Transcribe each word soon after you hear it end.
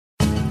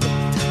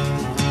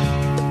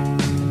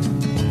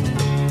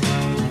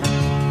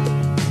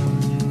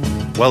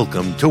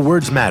Welcome to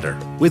Words Matter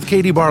with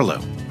Katie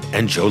Barlow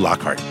and Joe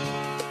Lockhart.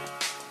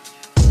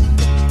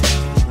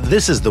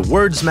 This is the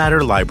Words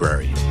Matter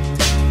Library.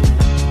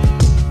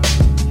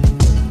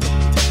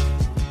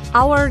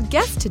 Our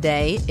guest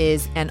today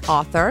is an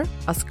author,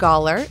 a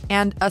scholar,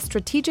 and a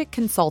strategic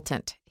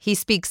consultant. He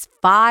speaks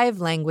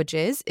 5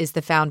 languages, is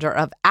the founder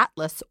of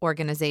Atlas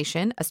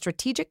Organization, a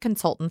strategic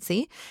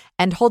consultancy,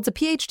 and holds a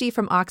PhD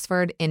from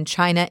Oxford in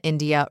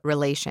China-India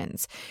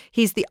relations.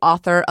 He's the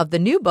author of the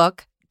new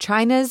book,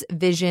 China's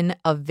Vision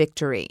of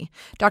Victory.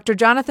 Dr.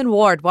 Jonathan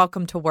Ward,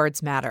 welcome to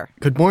Words Matter.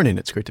 Good morning.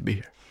 It's great to be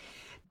here.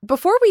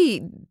 Before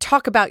we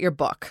talk about your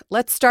book,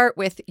 let's start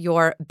with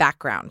your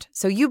background.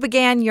 So you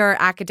began your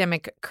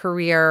academic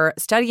career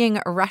studying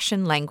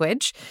Russian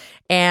language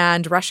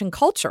and Russian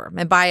culture.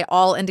 And by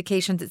all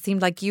indications, it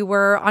seemed like you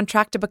were on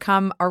track to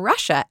become a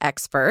Russia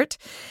expert.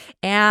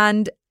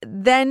 And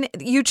then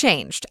you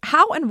changed.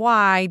 How and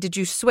why did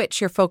you switch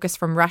your focus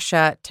from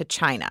Russia to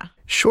China?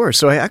 Sure.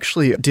 So I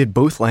actually did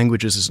both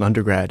languages as an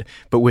undergrad,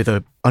 but with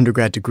an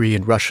undergrad degree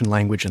in Russian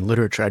language and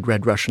literature. I'd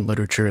read Russian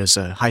literature as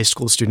a high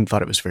school student,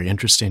 thought it was very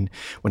interesting.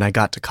 When I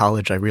got to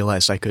college, I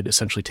realized I could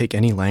essentially take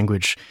any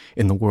language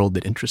in the world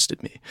that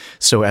interested me.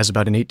 So as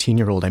about an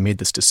 18-year-old, I made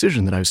this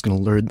decision that I was going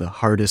to learn the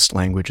hardest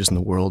languages in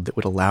the world that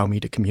would allow me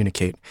to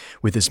communicate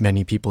with as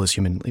many people as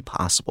humanly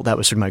possible. That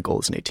was sort of my goal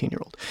as an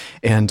 18-year-old.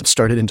 And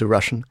started into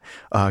Russian,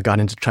 got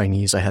into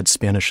Chinese. I had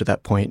Spanish at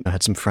that point. I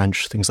had some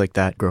French, things like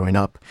that growing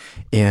up.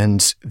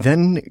 And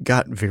then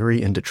got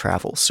very into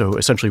travel. So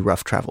essentially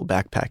rough travel,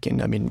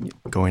 backpacking. I mean,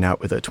 going out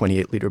with a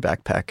 28-liter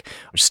backpack,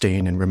 or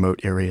staying in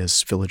remote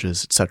areas,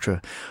 villages, etc.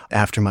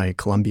 After my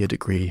Columbia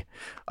degree,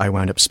 I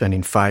wound up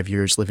spending 5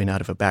 years living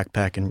out of a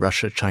backpack in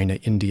Russia, China,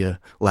 India,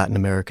 Latin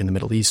America, and the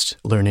Middle East,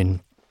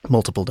 learning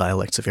multiple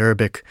dialects of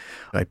Arabic.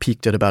 I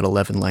peaked at about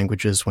 11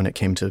 languages when it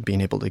came to being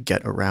able to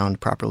get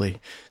around properly.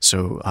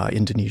 So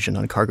Indonesian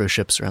on cargo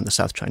ships around the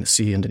South China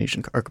Sea,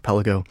 Indonesian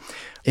archipelago.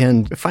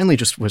 And finally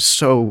just was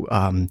so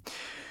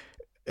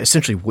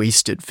essentially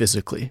wasted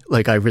physically.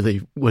 Like I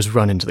really was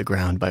run into the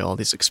ground by all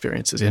these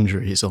experiences,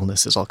 injuries,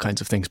 illnesses, all kinds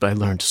of things. But I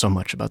learned so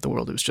much about the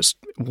world. It was just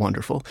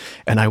wonderful.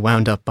 And I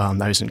wound up,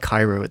 I was in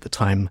Cairo at the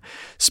time,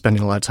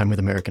 spending a lot of time with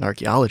American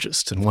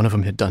archaeologists. And one of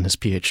them had done his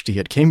PhD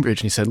at Cambridge.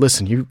 And he said,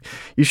 listen, you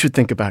should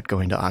think about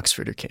going to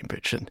Oxford or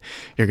Cambridge. And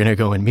you're going to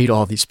go and meet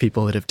all these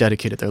people that have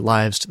dedicated their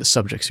lives to the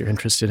subjects you're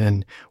interested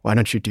in. Why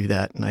don't you do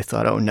that? And I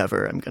thought, oh,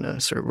 never. I'm going to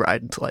sort of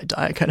ride until I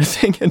die kind of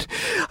thing. And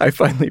I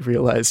finally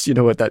realized, you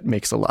know what, that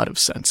makes a lot of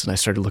sense. And I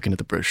started looking at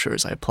the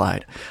brochures. I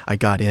applied. I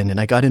got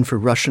in for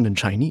Russian and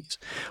Chinese.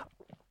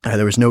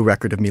 There was no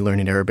record of me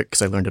learning Arabic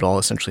because I learned it all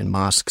essentially in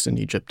mosques in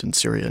Egypt and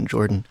Syria and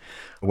Jordan.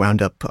 I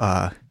wound up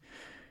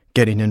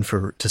getting in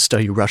to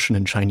study Russian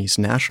and Chinese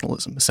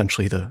nationalism,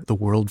 essentially the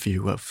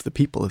worldview of the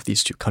people of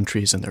these two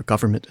countries and their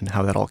government and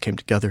how that all came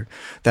together.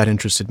 That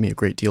interested me a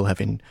great deal,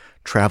 having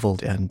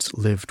traveled and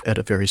lived at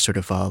a very sort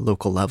of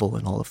local level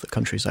in all of the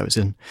countries I was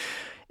in.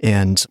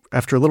 And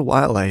after a little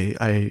while,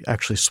 I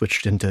actually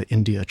switched into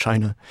India,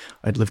 China.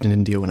 I'd lived in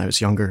India when I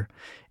was younger,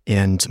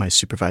 and my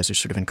supervisor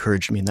sort of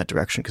encouraged me in that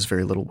direction because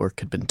very little work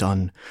had been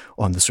done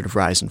on the sort of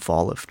rise and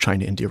fall of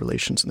China-India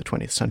relations in the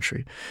 20th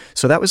century.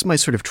 So that was my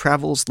sort of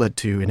travels, led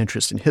to an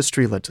interest in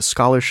history, led to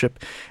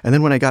scholarship. And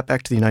then when I got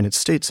back to the United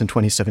States in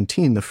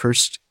 2017, the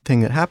first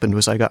thing that happened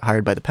was I got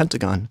hired by the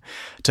Pentagon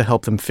to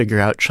help them figure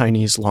out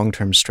Chinese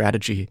long-term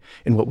strategy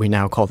in what we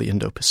now call the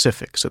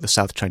Indo-Pacific. So the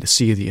South China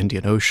Sea, the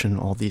Indian Ocean,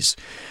 all these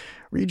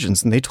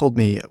regions. And they told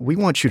me, we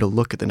want you to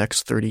look at the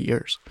next 30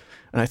 years.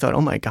 And I thought,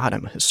 oh my God,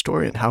 I'm a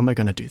historian. How am I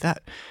going to do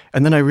that?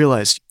 And then I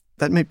realized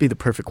that might be the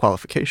perfect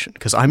qualification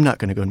because I'm not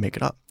going to go and make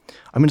it up.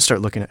 I'm going to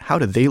start looking at how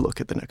do they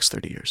look at the next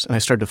 30 years. And I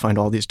started to find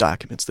all these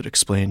documents that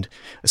explained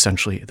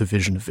essentially the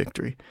vision of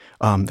victory,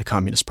 the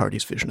Communist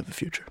Party's vision of the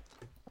future.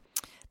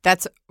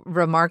 That's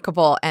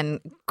remarkable and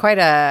quite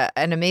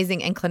an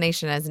amazing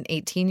inclination as an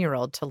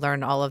 18-year-old to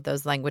learn all of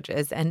those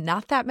languages. And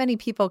not that many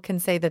people can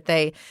say that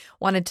they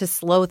wanted to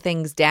slow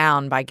things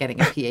down by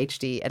getting a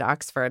PhD at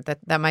Oxford.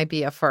 That might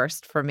be a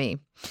first for me.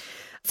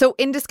 So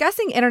in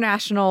discussing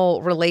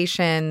international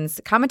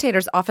relations,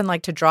 commentators often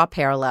like to draw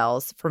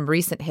parallels from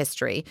recent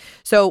history.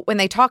 So when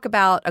they talk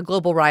about a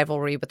global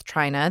rivalry with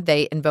China,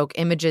 they invoke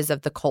images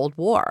of the Cold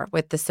War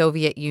with the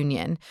Soviet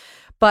Union.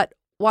 But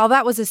while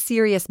that was a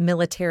serious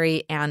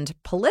military and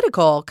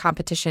political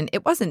competition,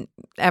 it wasn't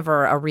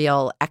ever a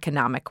real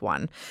economic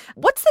one.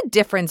 What's the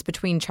difference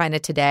between China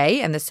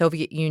today and the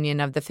Soviet Union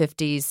of the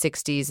 50s,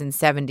 60s, and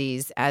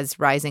 70s as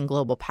rising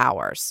global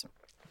powers?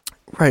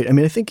 Right. I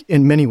mean, I think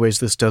in many ways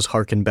this does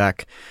harken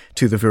back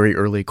to the very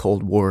early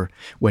Cold War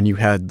when you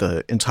had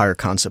the entire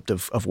concept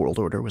of world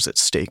order was at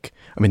stake.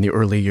 I mean, the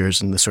early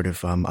years in the sort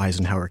of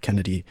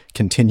Eisenhower-Kennedy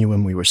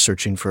continuum, we were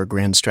searching for a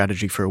grand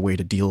strategy for a way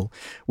to deal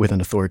with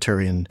an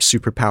authoritarian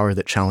superpower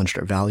that challenged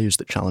our values,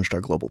 that challenged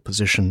our global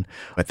position.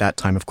 At that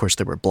time, of course,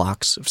 there were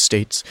blocks of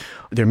states.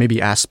 There may be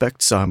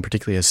aspects,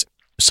 particularly as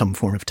some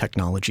form of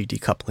technology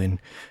decoupling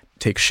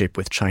takes shape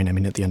with China. I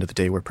mean, at the end of the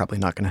day, we're probably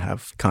not going to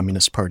have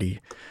Communist Party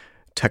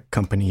tech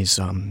companies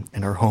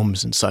in our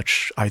homes and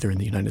such, either in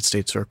the United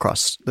States or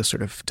across the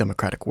sort of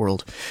democratic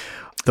world.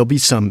 There'll be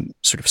some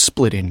sort of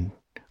splitting,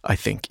 I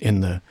think,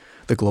 in the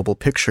global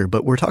picture,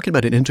 but we're talking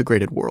about an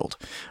integrated world.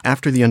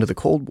 After the end of the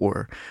Cold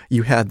War,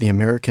 you had the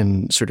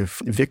American sort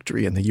of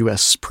victory and the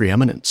U.S.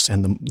 preeminence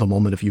and the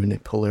moment of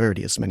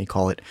unipolarity, as many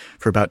call it,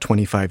 for about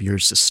 25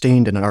 years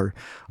sustained. And our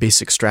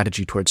basic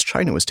strategy towards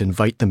China was to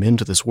invite them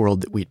into this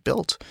world that we'd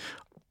built,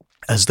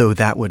 as though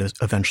that would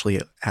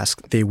eventually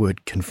they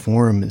would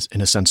conform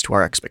in a sense to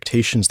our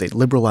expectations. They'd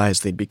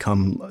liberalize, they'd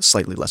become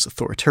slightly less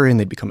authoritarian,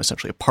 they'd become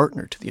essentially a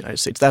partner to the United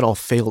States. That all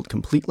failed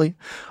completely.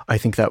 I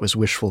think that was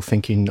wishful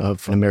thinking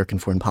of an American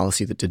foreign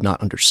policy that did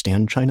not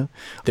understand China,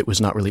 that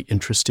was not really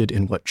interested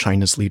in what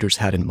China's leaders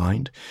had in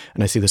mind.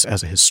 And I see this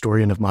as a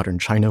historian of modern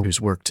China who's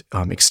worked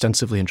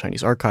extensively in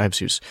Chinese archives,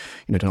 who's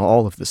done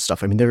all of this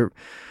stuff. I mean, their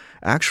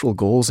actual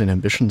goals and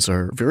ambitions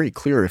are very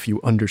clear if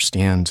you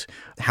understand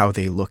how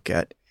they look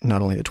at not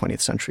only the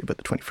 20th century, but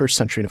the 21st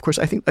century. And of course,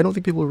 I don't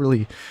think people were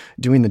really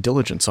doing the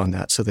diligence on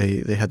that. So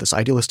they had this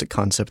idealistic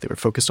concept. They were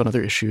focused on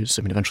other issues.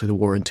 I mean, eventually the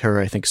war on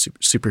terror, I think,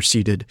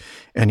 superseded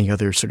any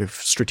other sort of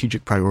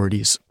strategic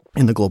priorities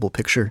in the global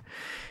picture.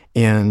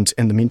 And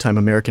in the meantime,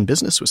 American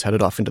business was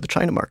headed off into the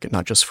China market,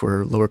 not just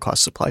for lower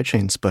cost supply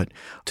chains, but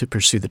to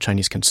pursue the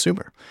Chinese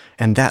consumer.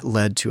 And that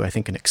led to, I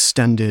think, an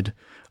extended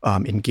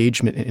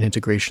engagement and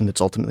integration that's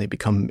ultimately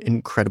become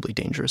incredibly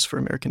dangerous for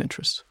American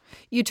interests.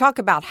 You talk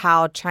about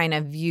how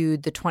China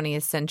viewed the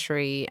 20th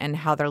century and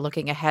how they're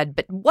looking ahead,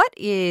 but what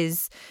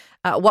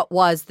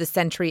was the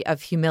century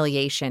of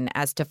humiliation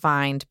as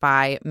defined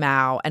by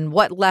Mao, and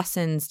what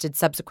lessons did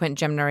subsequent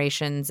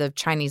generations of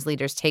Chinese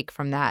leaders take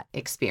from that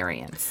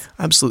experience?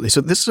 Absolutely. So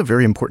this is a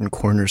very important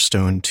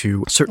cornerstone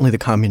to certainly the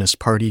Communist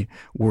Party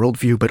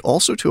worldview, but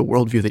also to a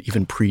worldview that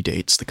even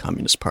predates the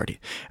Communist Party.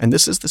 And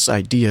this is this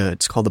idea,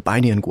 it's called the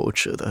Bainian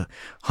Guochi, the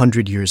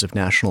 100 years of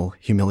national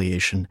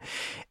humiliation.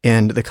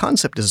 And the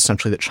concept is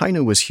essentially that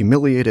China was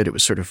humiliated. It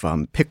was sort of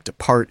picked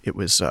apart. It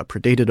was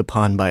predated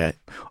upon by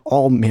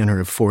all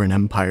manner of foreign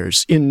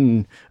empires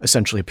in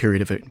essentially a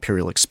period of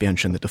imperial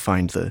expansion that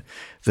defined the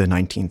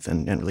 19th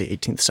and really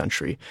 18th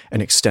century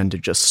and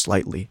extended just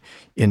slightly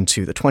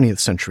into the 20th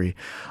century.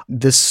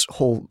 This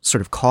whole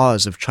sort of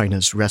cause of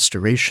China's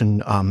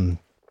restoration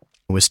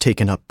was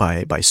taken up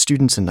by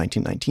students in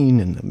 1919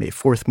 in the May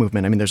 4th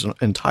movement. I mean, there's an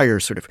entire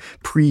sort of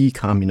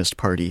pre-Communist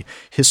Party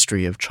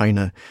history of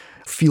China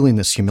feeling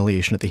this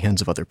humiliation at the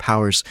hands of other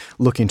powers,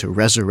 looking to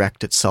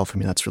resurrect itself. I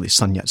mean, that's really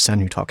Sun Yat-sen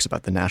who talks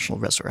about the national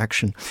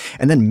resurrection.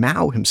 And then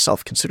Mao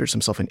himself considers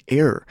himself an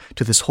heir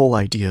to this whole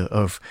idea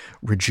of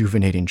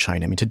rejuvenating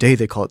China. I mean, today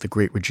they call it the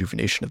Great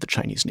Rejuvenation of the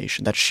Chinese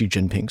nation. That's Xi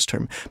Jinping's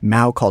term.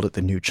 Mao called it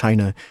the New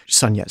China.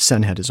 Sun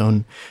Yat-sen had his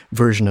own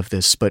version of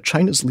this. But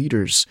China's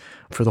leaders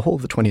for the whole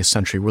of the 20th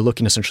century were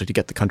looking essentially to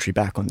get the country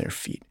back on their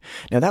feet.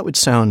 Now, that would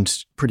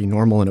sound pretty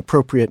normal and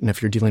appropriate. And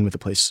if you're dealing with a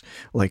place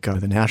like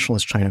the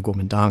nationalist China,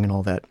 Kuomintang and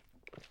all that,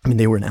 I mean,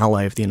 they were an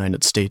ally of the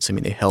United States. I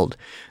mean, they held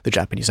the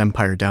Japanese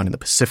Empire down in the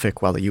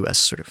Pacific while the U.S.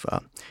 sort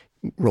of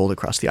rolled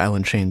across the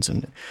island chains,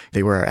 and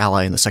they were our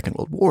ally in the Second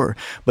World War.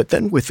 But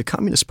then with the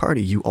Communist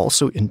Party, you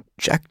also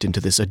inject into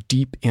this a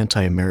deep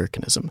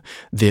anti-Americanism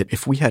that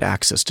if we had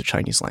access to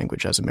Chinese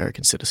language as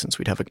American citizens,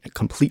 we'd have a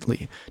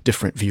completely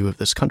different view of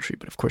this country.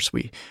 But of course,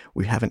 we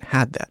haven't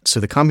had that. So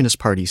the Communist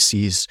Party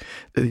sees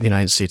the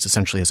United States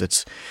essentially as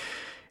its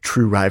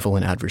true rival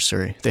and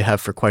adversary. They have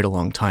for quite a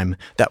long time.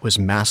 That was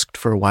masked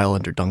for a while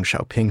under Deng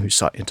Xiaoping, who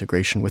sought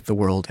integration with the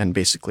world and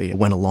basically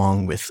went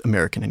along with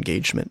American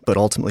engagement. But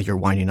ultimately, you're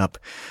winding up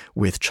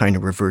with China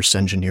reverse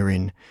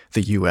engineering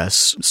the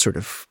U.S. sort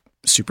of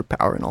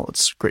superpower and all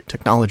its great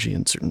technology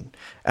and certain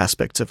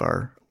aspects of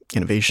our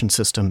innovation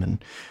system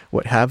and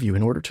what have you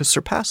in order to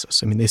surpass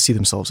us. I mean, they see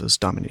themselves as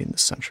dominating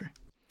this century.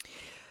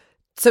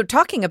 So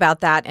talking about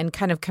that and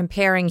kind of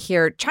comparing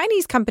here,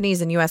 Chinese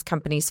companies and U.S.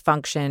 companies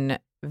function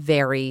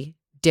very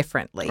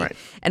differently. Right.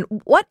 And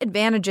what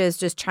advantages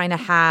does China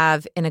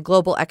have in a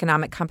global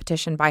economic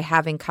competition by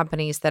having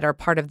companies that are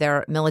part of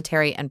their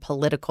military and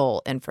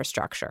political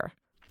infrastructure?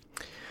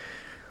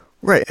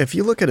 Right. If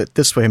you look at it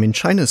this way, I mean,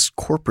 China's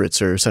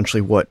corporates are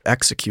essentially what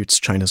executes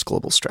China's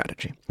global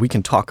strategy. We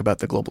can talk about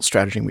the global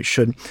strategy, and we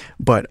should,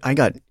 but I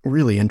got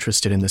really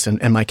interested in this.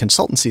 And my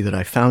consultancy that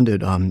I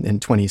founded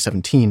in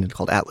 2017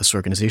 called Atlas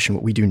Organization,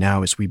 what we do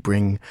now is we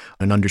bring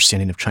an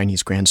understanding of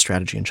Chinese grand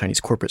strategy and Chinese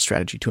corporate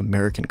strategy to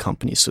American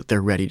companies so that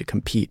they're ready to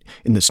compete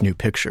in this new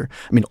picture.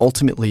 I mean,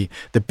 ultimately,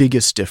 the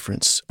biggest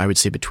difference, I would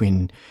say,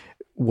 between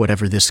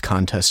whatever this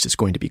contest is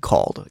going to be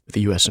called,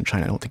 the U.S. and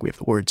China, I don't think we have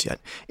the words yet,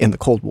 in the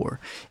Cold War,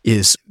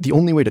 is the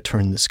only way to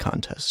turn this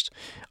contest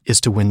is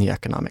to win the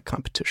economic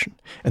competition.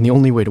 And the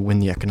only way to win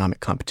the economic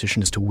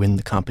competition is to win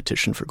the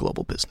competition for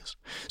global business.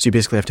 So you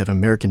basically have to have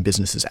American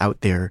businesses out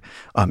there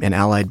and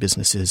allied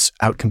businesses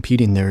out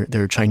competing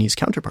their Chinese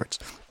counterparts.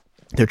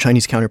 Their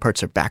Chinese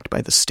counterparts are backed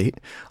by the state.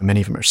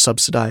 Many of them are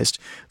subsidized.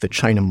 The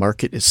China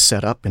market is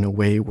set up in a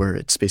way where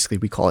it's basically,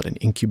 we call it an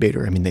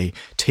incubator. I mean, they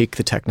take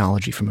the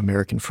technology from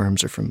American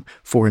firms or from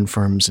foreign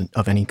firms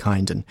of any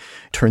kind and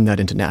turn that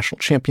into national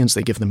champions.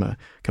 They give them a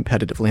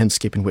competitive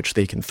landscape in which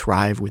they can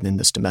thrive within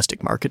this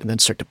domestic market and then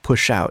start to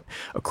push out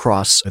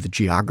across the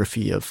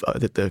geography of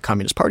that the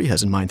Communist Party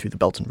has in mind through the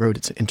Belt and Road.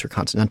 It's an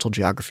intercontinental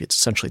geography. It's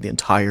essentially the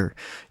entire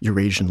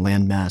Eurasian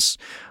landmass,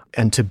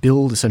 and to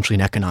build essentially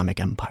an economic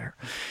empire.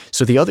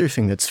 So the other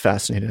thing that's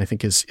fascinating, I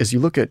think, is you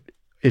look at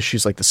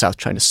issues like the South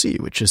China Sea,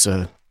 which is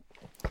a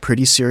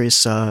pretty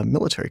serious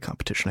military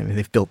competition. I mean,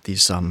 they've built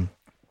these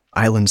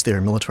islands there,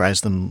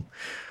 militarized them,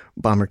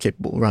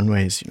 bomber-capable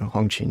runways,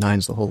 Hongqi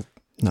 9s, the whole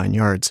 9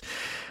 yards.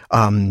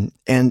 And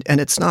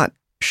it's not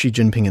Xi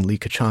Jinping and Li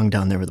Keqiang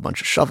down there with a bunch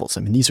of shovels.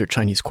 I mean, these are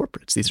Chinese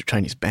corporates. These are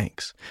Chinese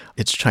banks.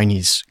 It's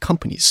Chinese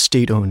companies,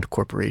 state-owned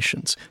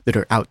corporations that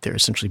are out there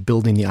essentially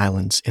building the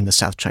islands in the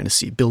South China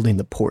Sea, building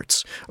the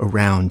ports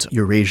around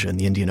Eurasia and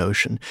the Indian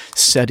Ocean,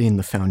 setting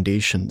the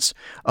foundations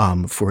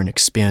for an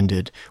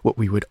expanded, what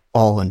we would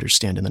all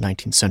understand in the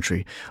 19th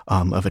century,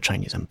 of a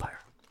Chinese empire.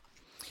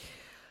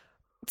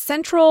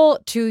 Central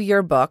to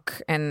your book,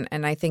 and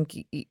I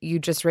think you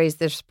just raised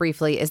this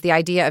briefly, is the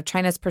idea of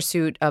China's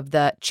pursuit of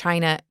the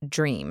China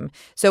dream.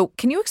 So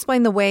can you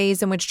explain the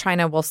ways in which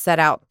China will set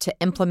out to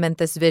implement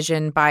this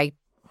vision by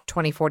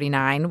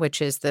 2049, which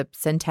is the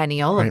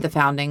centennial of the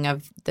founding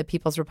of the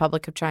People's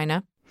Republic of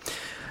China?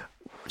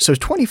 So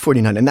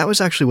 2049, and that was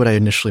actually what I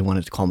initially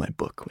wanted to call my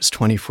book, was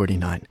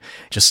 2049,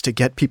 just to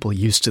get people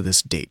used to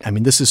this date. I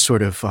mean, this is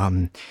sort of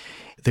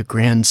the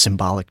grand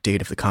symbolic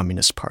date of the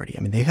Communist Party.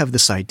 I mean, they have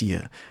this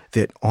idea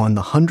that on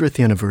the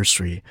 100th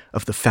anniversary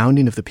of the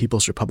founding of the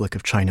People's Republic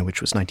of China,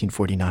 which was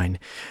 1949,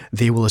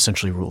 they will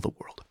essentially rule the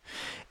world.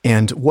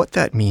 And what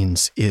that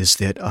means is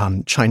that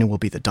China will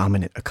be the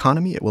dominant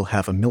economy. It will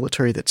have a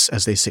military that's,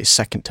 as they say,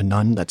 second to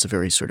none. That's a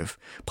very sort of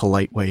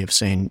polite way of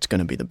saying it's going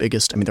to be the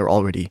biggest. I mean, they're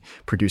already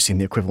producing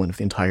the equivalent of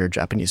the entire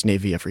Japanese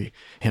Navy every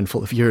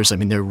handful of years. I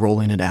mean, they're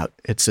rolling it out.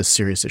 It's a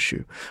serious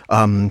issue.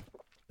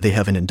 They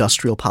have an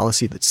industrial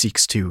policy that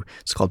seeks to,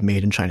 it's called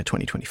Made in China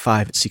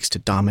 2025. It seeks to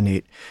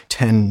dominate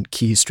 10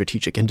 key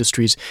strategic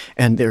industries.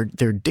 And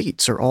their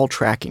dates are all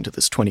tracking to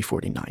this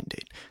 2049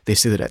 date. They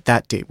say that at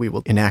that date, we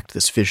will enact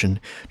this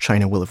vision.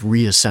 China will have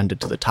reascended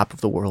to the top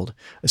of the world.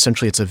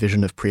 Essentially, it's a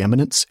vision of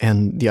preeminence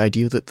and the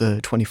idea that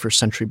the 21st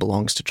century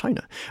belongs to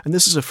China. And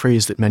this is a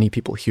phrase that many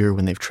people hear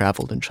when they've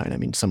traveled in China. I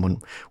mean,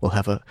 someone will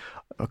have a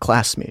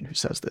classmate who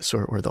says this,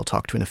 or they'll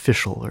talk to an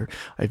official, or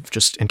I've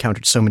just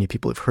encountered so many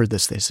people who've heard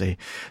this. They say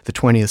the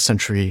 20th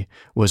century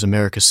was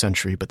America's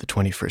century, but the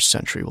 21st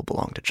century will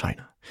belong to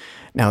China.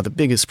 Now, the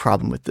biggest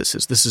problem with this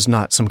is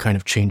not some kind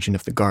of changing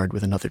of the guard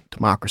with another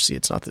democracy.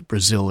 It's not that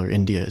Brazil or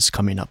India is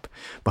coming up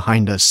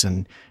behind us,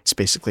 and it's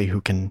basically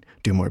who can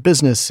do more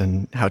business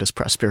and how does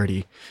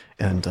prosperity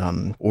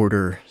and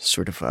order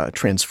sort of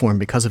transform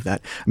because of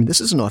that. I mean, this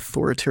is an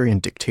authoritarian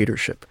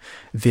dictatorship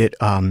that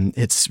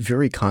its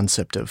very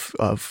concept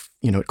of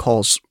it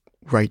calls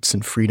rights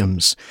and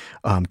freedoms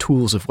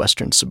tools of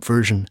Western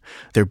subversion.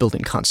 They're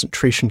building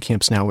concentration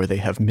camps now where they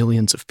have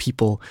millions of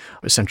people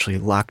essentially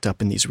locked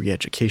up in these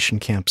re-education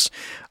camps.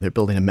 They're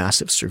building a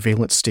massive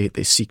surveillance state.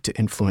 They seek to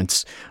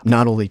influence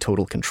not only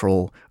total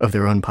control of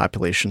their own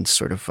population's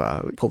sort of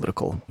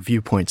political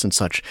viewpoints and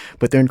such,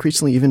 but they're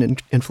increasingly even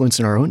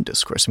influencing our own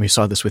discourse. And we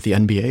saw this with the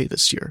NBA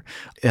this year.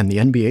 And the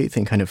NBA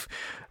thing kind of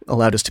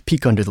allowed us to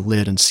peek under the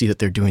lid and see that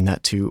they're doing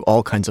that to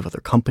all kinds of other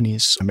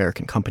companies,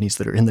 American companies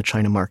that are in the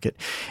China market.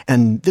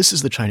 And this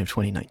is the China of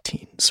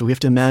 2019. So we have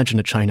to imagine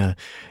a China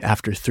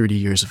after 30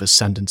 years of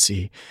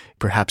ascendancy,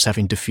 perhaps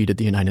having defeated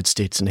the United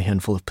States in a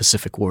handful of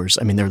Pacific wars.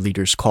 I mean, their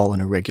leaders call on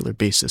a regular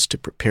basis to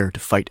prepare to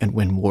fight and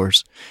win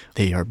wars.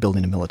 They are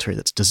building a military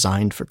that's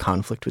designed for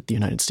conflict with the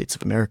United States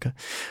of America.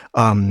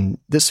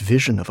 This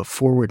vision of a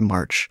forward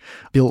march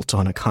built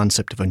on a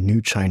concept of a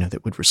new China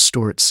that would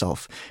restore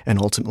itself and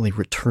ultimately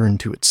return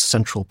to its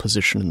central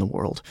position in the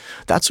world.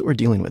 That's what we're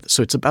dealing with.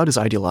 So it's about as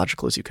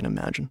ideological as you can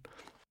imagine.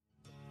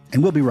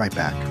 And we'll be right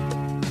back.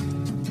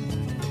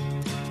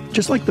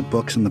 Just like the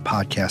books and the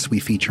podcasts we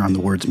feature on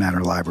the Words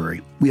Matter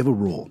library, we have a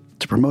rule.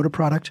 To promote a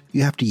product,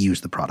 you have to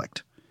use the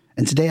product.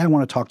 And today I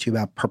want to talk to you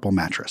about Purple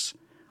Mattress.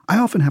 I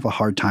often have a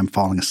hard time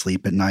falling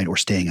asleep at night or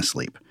staying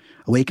asleep.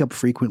 I wake up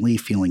frequently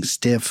feeling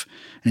stiff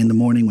and in the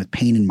morning with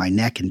pain in my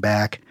neck and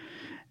back.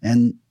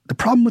 And the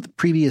problem with the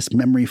previous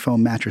memory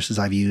foam mattresses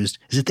I've used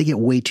is that they get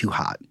way too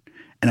hot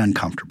and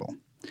uncomfortable.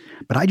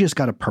 But I just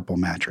got a Purple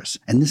mattress,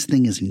 and this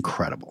thing is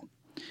incredible.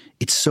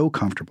 It's so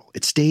comfortable.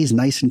 It stays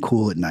nice and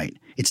cool at night.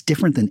 It's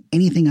different than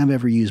anything I've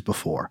ever used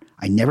before.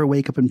 I never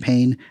wake up in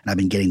pain, and I've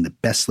been getting the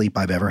best sleep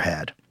I've ever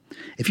had.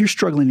 If you're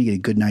struggling to get a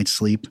good night's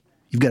sleep,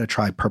 you've got to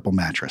try Purple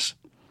mattress.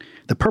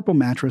 The Purple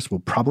mattress will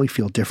probably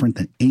feel different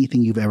than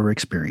anything you've ever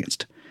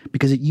experienced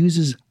because it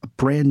uses a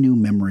brand new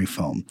memory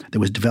foam that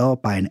was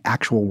developed by an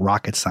actual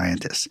rocket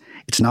scientist.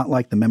 It's not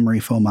like the memory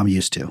foam I'm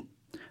used to.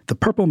 The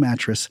Purple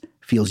mattress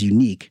feels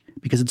unique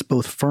because it's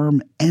both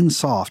firm and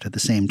soft at the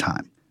same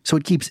time. So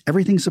it keeps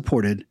everything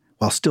supported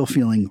while still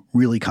feeling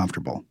really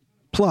comfortable.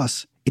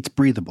 Plus, it's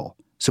breathable,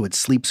 so it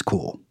sleeps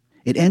cool.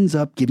 It ends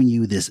up giving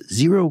you this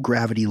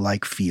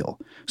zero-gravity-like feel,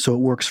 so it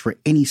works for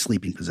any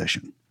sleeping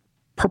position.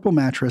 Purple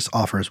Mattress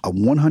offers a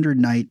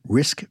 100-night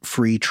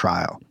risk-free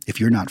trial. If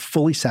you're not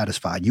fully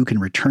satisfied, you can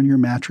return your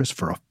mattress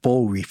for a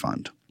full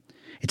refund.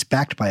 It's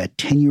backed by a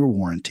 10-year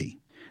warranty.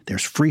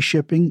 There's free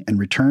shipping and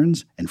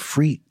returns and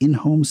free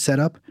in-home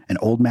setup and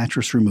old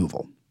mattress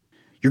removal.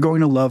 You're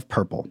going to love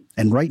Purple,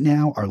 and right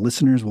now our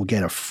listeners will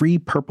get a free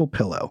Purple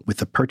pillow with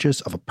the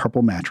purchase of a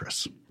Purple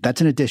mattress.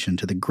 That's in addition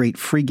to the great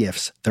free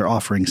gifts they're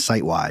offering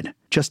site-wide.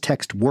 Just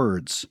text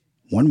WORDS,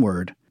 one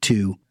word,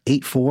 to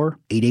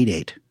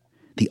 84888.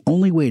 The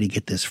only way to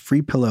get this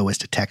free pillow is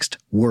to text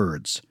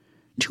WORDS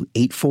to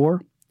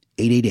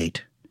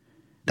 84888.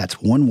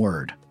 That's one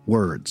word,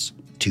 WORDS,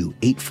 to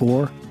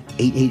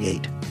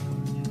 84888.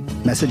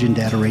 Message and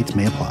data rates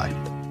may apply.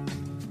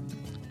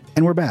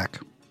 And we're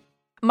back.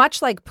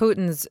 Much like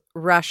Putin's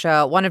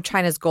Russia, one of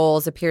China's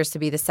goals appears to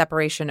be the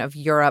separation of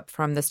Europe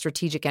from the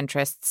strategic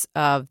interests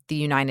of the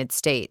United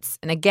States.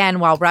 And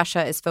again, while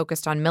Russia is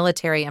focused on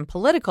military and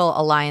political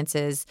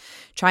alliances,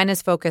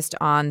 China's focused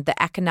on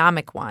the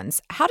economic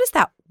ones. How does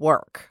that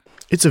work?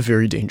 It's a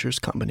very dangerous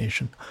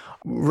combination.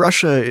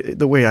 Russia,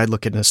 the way I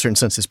look at it in a certain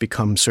sense, has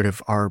become sort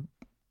of our,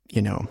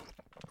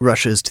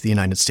 Russia is to the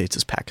United States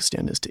as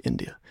Pakistan is to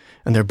India.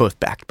 And they're both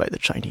backed by the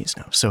Chinese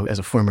now. So as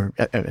a former,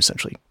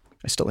 essentially,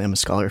 I still am a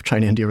scholar of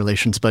China-India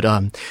relations, but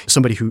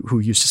somebody who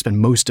used to spend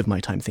most of my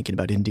time thinking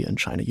about India and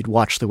China, you'd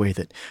watch the way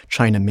that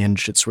China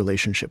managed its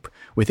relationship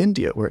with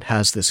India, where it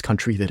has this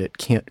country that it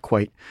can't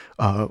quite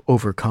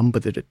overcome,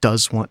 but that it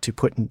does want to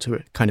put into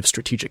a kind of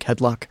strategic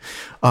headlock.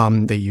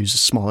 They use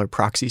smaller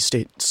proxy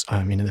states,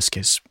 in this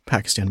case,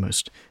 Pakistan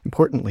most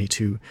importantly,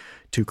 to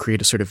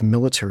create a sort of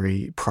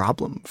military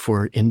problem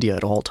for India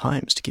at all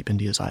times, to keep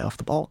India's eye off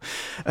the ball.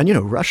 And,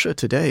 Russia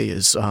today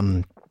is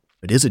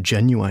it is a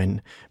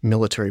genuine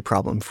military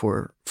problem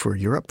for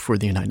Europe, for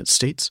the United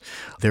States.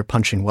 They're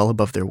punching well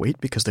above their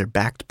weight because they're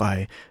backed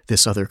by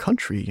this other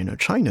country,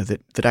 China,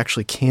 that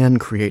actually can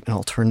create an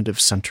alternative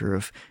center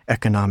of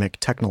economic,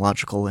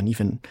 technological, and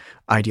even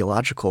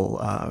ideological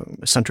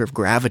center of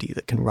gravity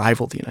that can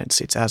rival the United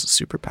States as a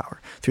superpower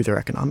through their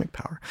economic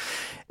power.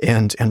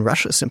 And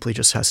Russia simply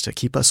just has to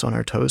keep us on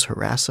our toes,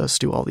 harass us,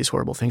 do all these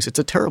horrible things. It's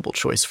a terrible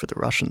choice for the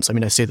Russians.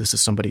 I say this as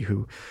somebody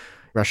who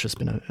Russia's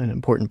been an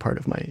important part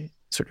of my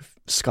sort of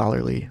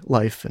scholarly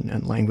life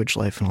and language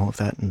life and all of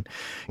that. And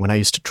when I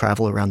used to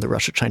travel around the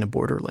Russia-China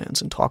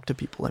borderlands and talk to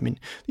people,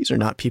 these are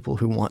not people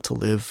who want to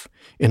live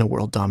in a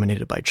world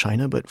dominated by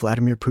China, but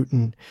Vladimir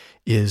Putin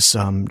is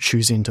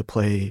choosing to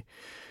play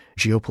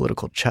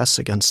geopolitical chess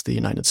against the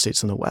United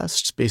States and the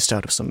West based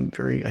out of some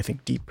very, I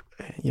think, deep,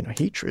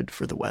 hatred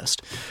for the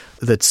West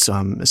that's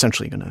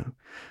essentially going to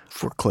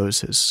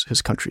foreclose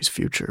his country's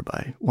future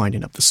by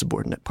winding up the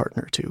subordinate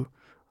partner to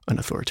an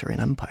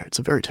authoritarian empire. It's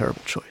a very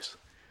terrible choice.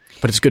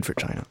 But it's good for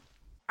China.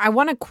 I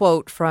want to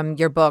quote from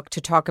your book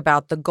to talk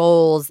about the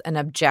goals and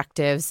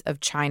objectives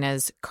of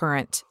China's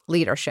current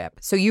leadership.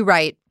 So you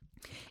write,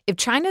 if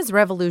China's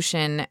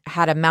revolution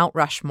had a Mount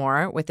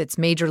Rushmore with its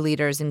major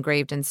leaders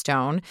engraved in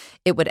stone,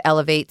 it would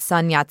elevate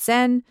Sun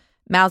Yat-sen,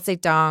 Mao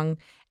Zedong,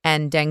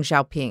 and Deng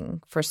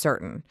Xiaoping for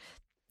certain.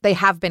 They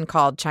have been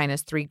called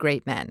China's three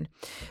great men.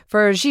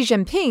 For Xi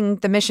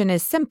Jinping, the mission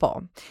is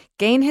simple: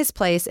 gain his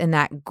place in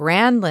that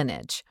grand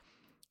lineage.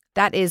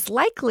 That is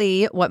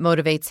likely what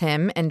motivates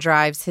him and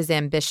drives his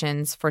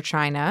ambitions for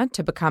China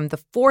to become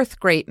the fourth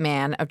great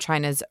man of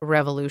China's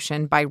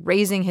revolution by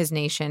raising his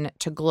nation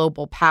to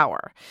global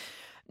power.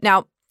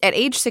 Now, at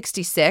age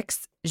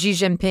 66, Xi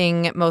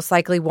Jinping most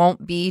likely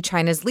won't be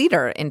China's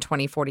leader in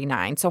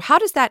 2049. So how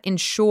does that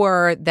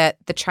ensure that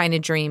the China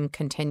dream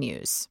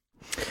continues?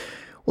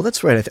 Well,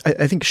 that's right.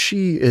 I think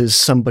Xi is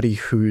somebody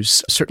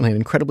who's certainly an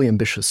incredibly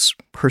ambitious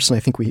person. I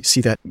think we see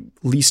that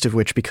least of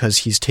which because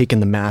he's taken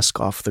the mask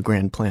off the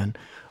grand plan.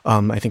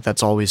 I think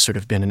that's always sort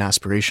of been an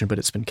aspiration, but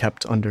it's been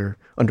kept under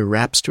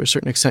wraps to a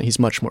certain extent. He's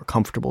much more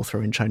comfortable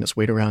throwing China's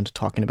weight around,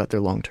 talking about their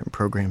long-term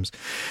programs.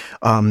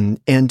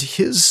 And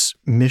his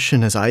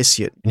mission, as I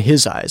see it, in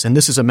his eyes, and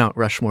this is a Mount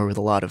Rushmore with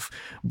a lot of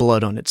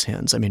blood on its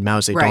hands. Mao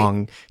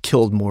Zedong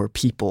killed more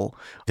people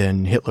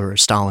than Hitler or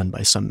Stalin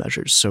by some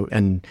measures. So,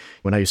 and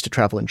when I used to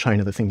travel in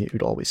China, the thing that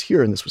you'd always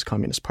hear, and this was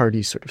Communist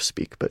Party sort of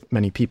speak, but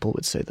many people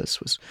would say this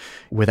was,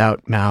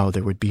 without Mao,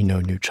 there would be no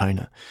new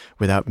China.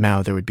 Without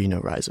Mao, there would be no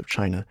rise of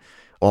China.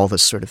 All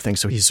this sort of thing.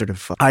 So he's sort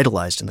of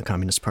idolized in the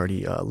Communist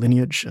Party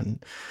lineage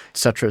and et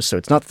cetera. So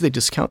it's not that they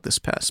discount this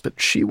past,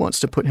 but Xi wants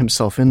to put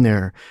himself in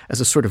there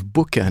as a sort of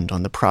bookend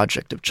on the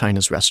project of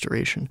China's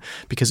restoration.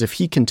 Because if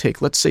he can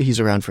take, let's say he's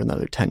around for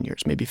another 10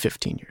 years, maybe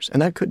 15 years,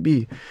 and that could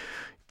be,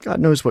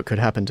 God knows what could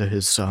happen to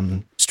his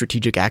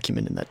strategic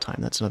acumen in that time.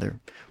 That's another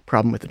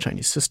problem with the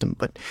Chinese system.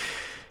 But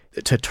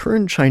to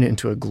turn China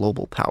into a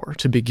global power,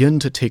 to begin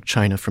to take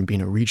China from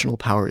being a regional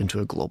power into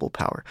a global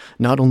power,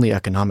 not only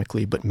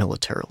economically, but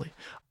militarily,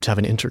 to have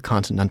an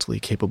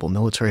intercontinentally capable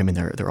military.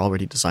 They're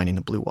already designing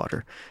a blue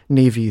water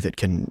navy that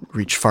can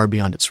reach far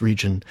beyond its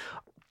region,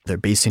 Their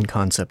basing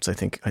concepts, I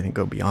think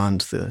go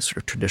beyond the sort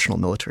of traditional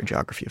military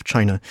geography of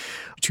China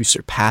to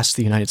surpass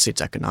the United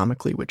States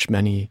economically, which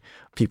many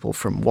people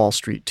from Wall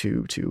Street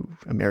to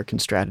American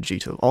strategy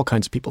to all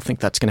kinds of people think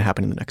that's going to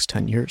happen in the next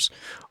 10 years.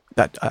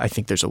 That I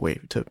think there's a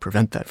way to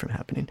prevent that from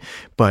happening.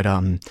 But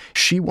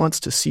she wants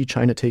to see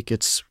China take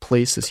its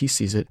place, as he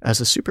sees it, as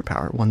a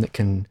superpower, one that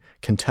can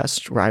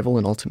contest, rival,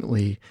 and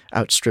ultimately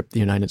outstrip the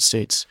United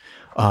States,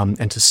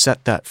 and to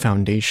set that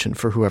foundation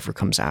for whoever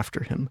comes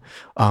after him.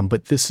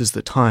 But this is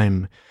the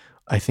time,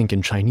 I think,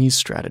 in Chinese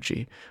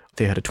strategy.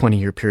 They had a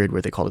 20-year period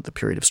where they called it the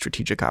period of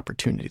strategic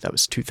opportunity. That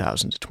was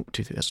 2000 to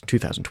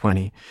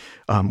 2020,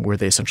 where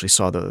they essentially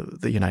saw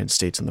the United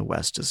States and the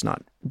West as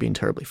not being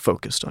terribly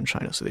focused on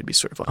China, so they'd be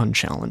sort of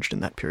unchallenged in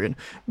that period.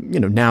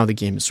 Now the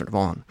game is sort of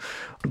on.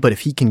 But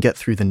if he can get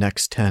through the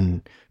next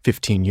 10,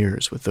 15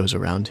 years with those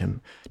around him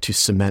to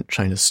cement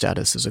China's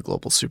status as a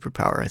global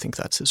superpower, I think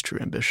that's his true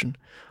ambition.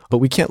 But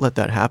we can't let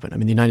that happen. I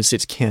mean, the United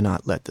States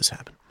cannot let this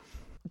happen.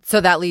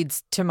 So that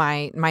leads to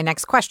my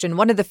next question.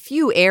 One of the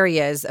few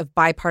areas of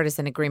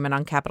bipartisan agreement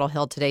on Capitol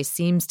Hill today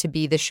seems to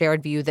be the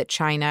shared view that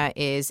China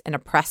is an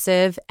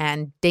oppressive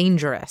and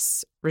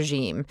dangerous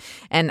regime.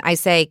 And I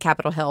say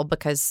Capitol Hill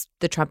because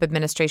the Trump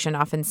administration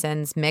often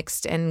sends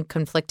mixed and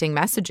conflicting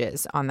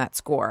messages on that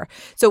score.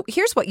 So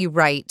here's what you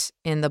write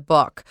in the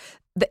book.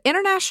 The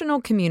international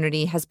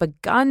community has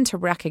begun to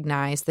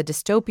recognize the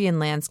dystopian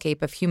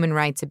landscape of human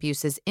rights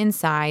abuses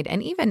inside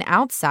and even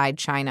outside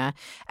China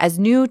as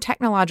new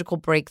technological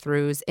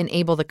breakthroughs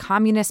enable the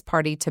Communist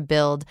Party to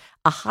build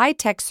a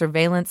high-tech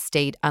surveillance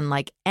state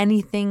unlike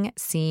anything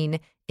seen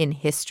in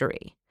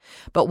history.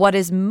 But what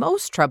is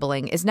most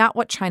troubling is not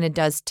what China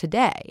does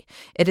today.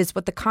 It is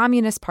what the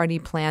Communist Party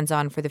plans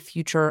on for the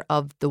future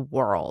of the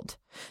world.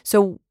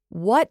 So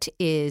what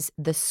is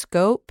the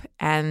scope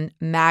and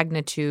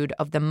magnitude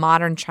of the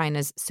modern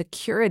China's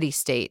security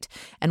state,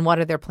 and what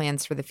are their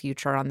plans for the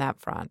future on that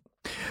front?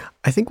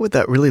 I think what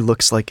that really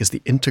looks like is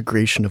the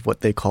integration of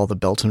what they call the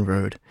Belt and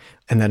Road,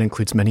 and that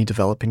includes many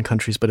developing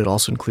countries, but it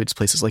also includes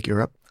places like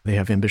Europe. They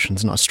have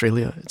ambitions in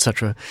Australia,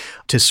 etc.,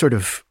 to sort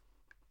of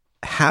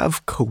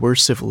have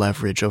coercive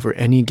leverage over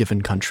any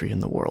given country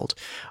in the world,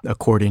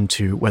 according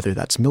to whether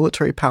that's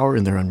military power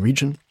in their own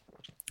region,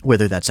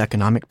 whether that's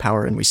economic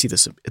power, and we see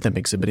them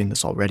exhibiting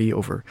this already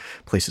over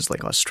places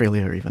like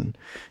Australia or even, to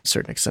a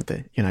certain extent,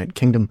 the United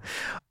Kingdom,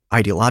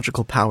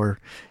 ideological power.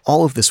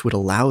 All of this would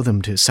allow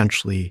them to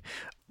essentially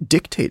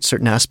dictate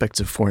certain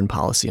aspects of foreign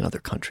policy in other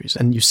countries.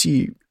 And you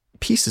see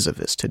pieces of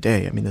this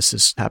today. I mean, this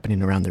is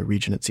happening around their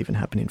region. It's even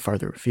happening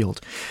farther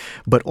afield.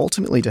 But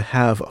ultimately, to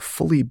have a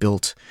fully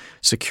built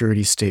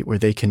security state where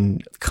they can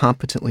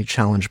competently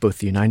challenge both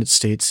the United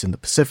States in the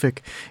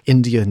Pacific,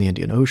 India in the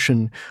Indian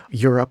Ocean,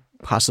 Europe,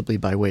 possibly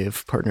by way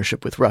of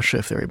partnership with Russia,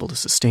 if they're able to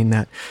sustain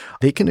that,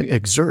 they can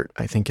exert,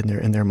 I think,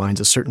 in their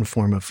minds, a certain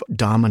form of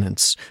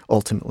dominance,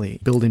 ultimately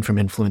building from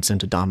influence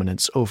into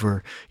dominance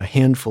over a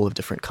handful of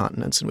different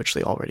continents in which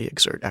they already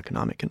exert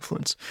economic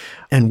influence.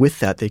 And with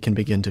that, they can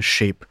begin to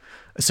shape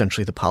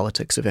essentially the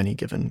politics of any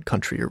given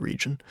country or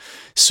region.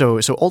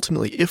 So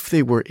ultimately, if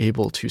they were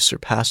able to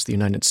surpass the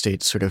United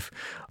States, sort of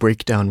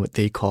break down what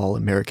they call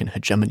American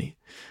hegemony,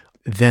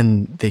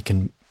 then they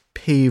can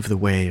pave the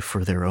way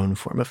for their own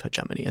form of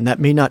hegemony. And that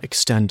may not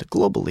extend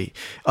globally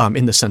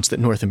in the sense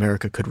that North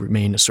America could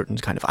remain a certain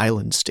kind of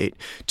island state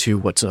to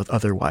what's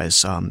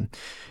otherwise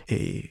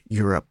a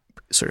Europe,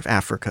 sort of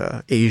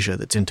Africa, Asia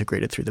that's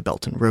integrated through the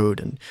Belt and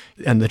Road.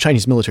 And the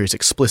Chinese military is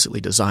explicitly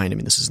designed, I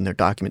mean, this is in their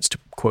documents, to,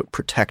 quote,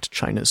 protect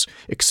China's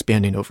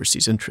expanding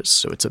overseas interests.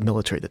 So it's a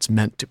military that's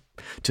meant to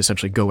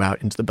essentially go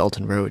out into the Belt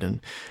and Road and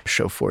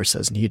show force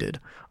as needed.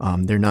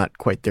 They're not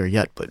quite there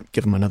yet, but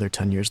give them another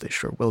 10 years, they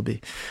sure will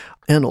be.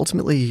 And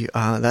ultimately,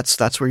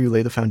 that's where you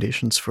lay the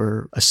foundations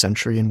for a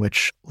century in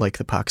which, like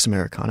the Pax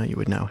Americana, you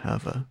would now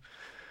have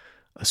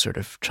a sort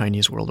of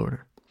Chinese world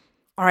order.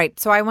 All right,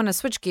 so I want to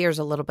switch gears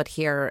a little bit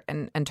here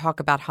and talk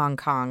about Hong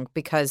Kong,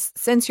 because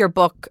since your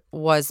book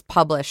was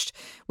published,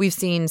 we've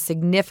seen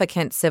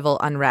significant civil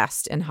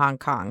unrest in Hong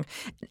Kong.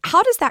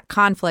 How does that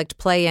conflict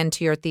play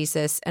into your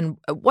thesis, and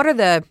what are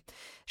the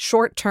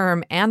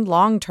short-term and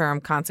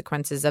long-term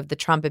consequences of the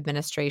Trump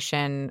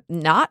administration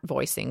not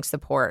voicing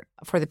support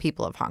for the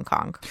people of Hong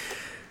Kong?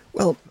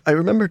 Well, I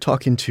remember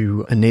talking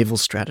to a naval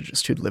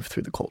strategist who'd lived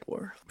through the Cold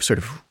War, sort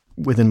of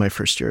within my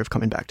first year of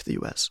coming back to the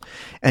U.S.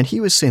 And he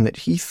was saying that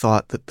he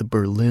thought that the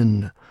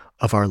Berlin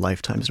of our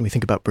lifetimes, and we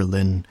think about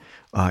Berlin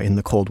in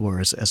the Cold War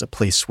as a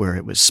place where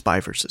it was spy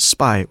versus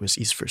spy, it was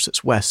East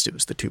versus West, it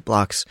was the two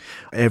blocks.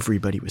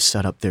 Everybody was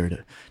set up there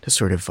to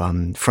sort of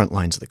front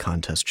lines of the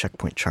contest,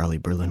 Checkpoint Charlie,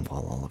 Berlin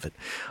Wall, all of it.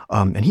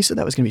 And he said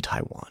that was going to be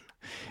Taiwan.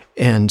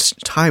 And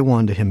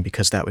Taiwan to him,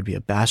 because that would be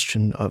a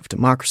bastion of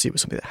democracy, it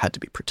was something that had to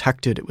be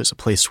protected. It was a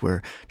place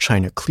where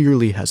China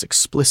clearly has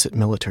explicit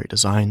military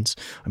designs.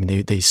 I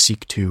mean, they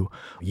seek to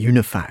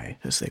unify,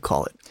 as they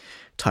call it,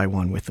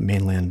 Taiwan with the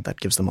mainland. That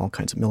gives them all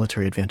kinds of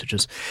military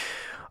advantages.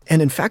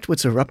 And in fact,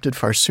 what's erupted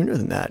far sooner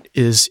than that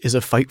is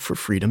a fight for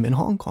freedom in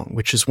Hong Kong,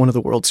 which is one of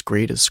the world's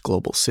greatest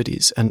global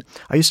cities. And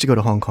I used to go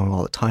to Hong Kong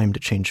all the time to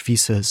change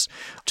visas,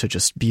 to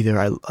just be there.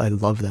 I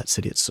love that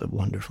city. It's a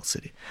wonderful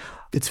city.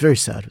 It's very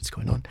sad what's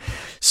going on.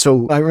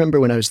 So I remember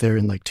when I was there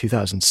in like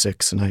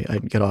 2006, and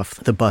I'd get off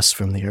the bus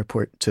from the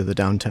airport to the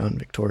downtown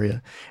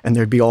Victoria, and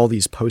there'd be all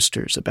these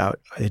posters about,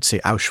 I'd say,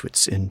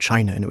 Auschwitz in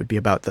China, and it would be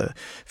about the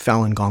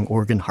Falun Gong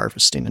organ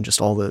harvesting and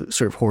just all the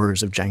sort of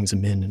horrors of Jiang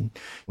Zemin and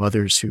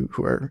others who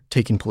are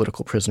taking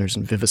political prisoners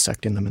and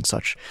vivisecting them and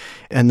such.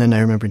 And then I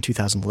remember in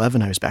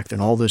 2011, I was back there,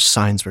 and all those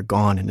signs were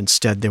gone, and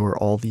instead there were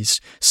all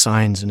these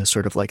signs in a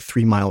sort of like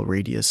 3-mile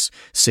radius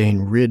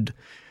saying, "Rid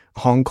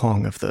Hong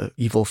Kong of the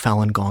evil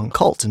Falun Gong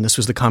cult." And this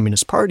was the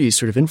Communist Party's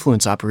sort of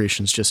influence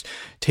operations just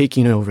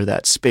taking over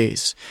that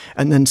space.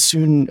 And then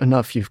soon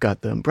enough, you've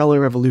got the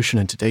Umbrella Revolution,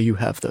 and today you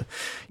have the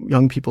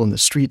young people in the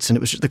streets. And it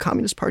was just, the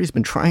Communist Party's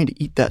been trying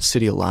to eat that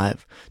city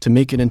alive, to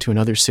make it into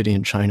another city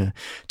in China,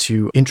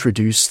 to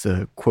introduce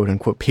the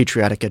quote-unquote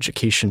patriotic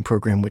education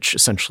program, which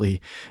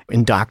essentially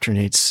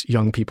indoctrinates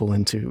young people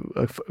into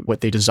what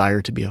they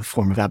desire to be a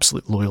form of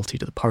absolute loyalty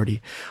to the party.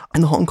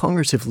 And the Hong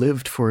Kongers have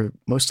lived for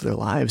most of their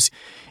lives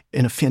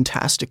in a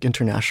fantastic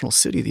international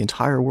city. The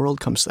entire world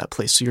comes to that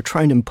place. So you're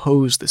trying to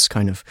impose this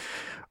kind of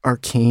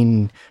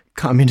arcane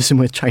communism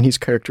with Chinese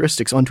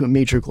characteristics onto a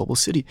major global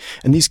city.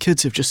 And these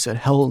kids have just said,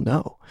 hell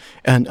no.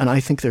 And I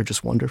think they're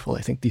just wonderful.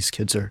 I think these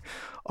kids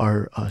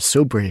are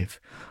so brave.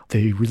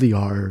 They really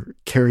are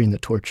carrying the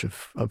torch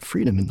of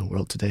freedom in the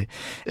world today.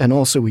 And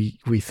also we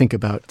think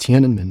about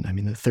Tiananmen. I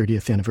mean, the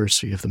 30th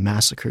anniversary of the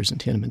massacres in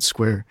Tiananmen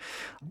Square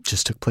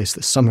just took place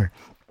this summer.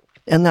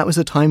 And that was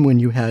a time when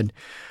you had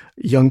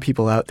young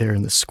people out there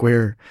in the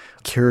square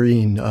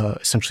carrying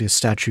essentially a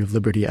Statue of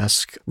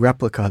Liberty-esque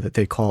replica that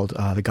they called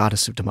the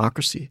Goddess of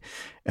Democracy.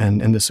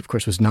 And this, of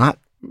course, was not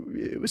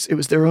it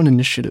was their own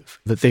initiative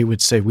that they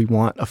would say, we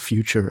want a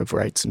future of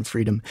rights and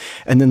freedom.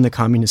 And then the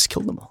communists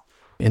killed them all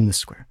in the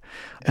square.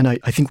 And I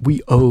think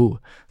we owe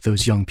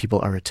those young people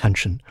our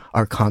attention,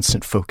 our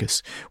constant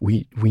focus.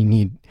 We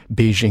need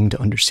Beijing to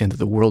understand that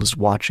the world is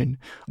watching,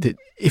 that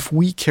if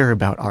we care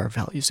about our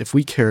values, if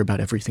we care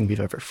about everything we've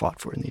ever fought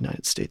for in the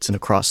United States and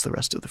across the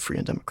rest of the free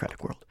and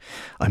democratic world,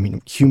 I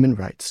mean, human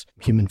rights,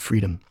 human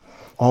freedom,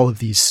 all of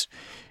these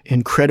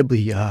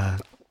incredibly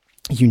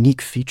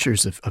unique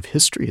features of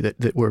history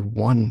that were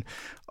won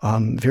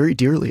very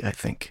dearly, I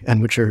think,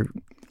 and which are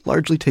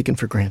largely taken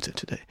for granted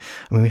today.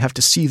 I mean, we have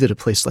to see that a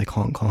place like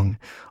Hong Kong,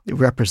 it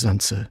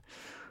represents a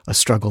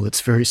struggle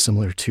that's very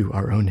similar to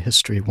our own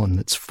history, one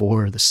that's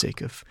for the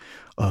sake of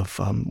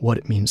what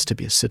it means to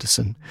be a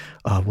citizen,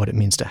 what it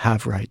means to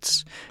have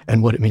rights,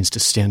 and what it means to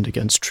stand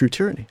against true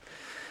tyranny.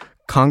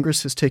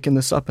 Congress has taken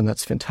this up, and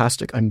that's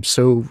fantastic. I'm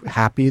so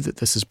happy that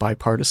this is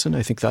bipartisan.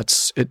 I think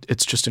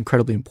it's just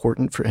incredibly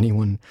important for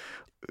anyone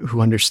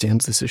who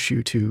understands this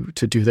issue to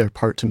do their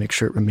part to make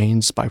sure it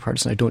remains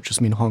bipartisan. I don't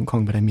just mean Hong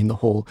Kong, but I mean the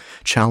whole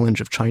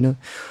challenge of China.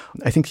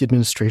 I think the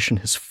administration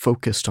has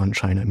focused on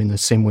China. I mean, the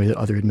same way that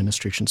other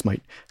administrations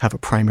might have a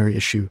primary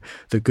issue.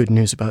 The good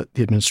news about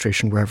the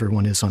administration, wherever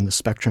one is on the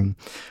spectrum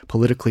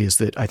politically, is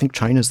that I think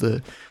China is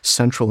the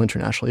central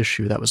international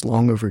issue that was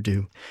long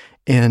overdue.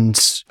 And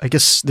I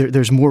guess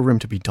there's more room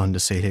to be done to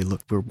say, hey,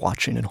 look, we're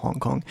watching in Hong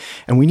Kong.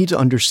 And we need to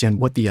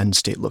understand what the end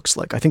state looks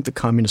like. I think the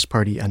Communist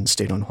Party end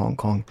state on Hong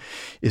Kong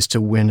is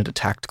to win at a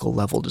tactical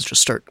level, to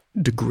just start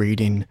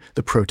degrading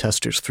the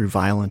protesters through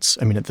violence.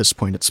 I mean, at this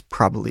point, it's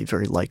probably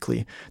very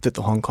likely that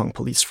the Hong Kong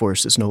police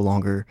force is no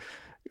longer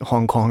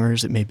Hong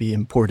Kongers. It may be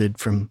imported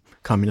from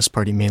Communist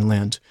Party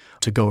mainland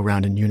to go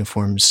around in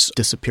uniforms,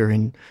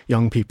 disappearing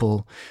young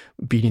people,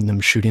 beating them,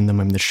 shooting them.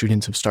 I mean, the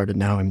shootings have started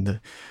now. I mean,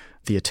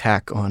 the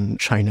attack on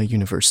China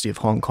University of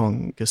Hong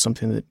Kong is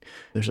something that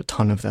there's a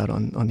ton of that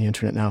on the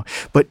internet now.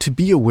 But to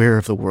be aware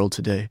of the world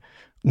today,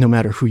 no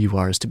matter who you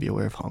are, is to be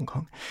aware of Hong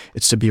Kong.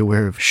 It's to be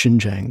aware of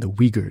Xinjiang, the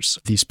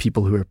Uyghurs, these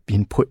people who are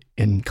being put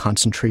in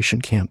concentration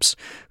camps,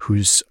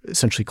 whose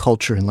essentially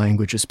culture and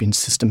language is being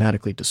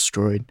systematically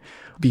destroyed.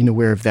 Being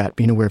aware of that,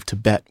 being aware of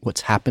Tibet,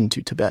 what's happened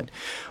to Tibet,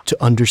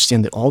 to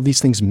understand that all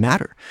these things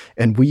matter.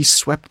 And we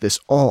swept this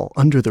all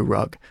under the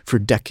rug for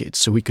decades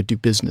so we could do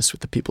business with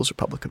the People's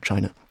Republic of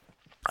China.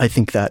 I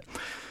think that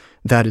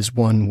is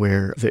one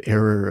where the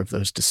error of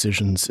those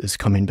decisions is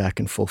coming back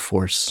in full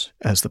force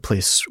as the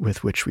place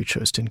with which we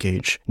chose to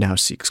engage now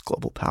seeks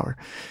global power.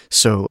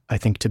 So I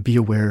think to be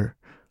aware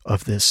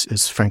of this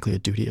is frankly a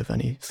duty of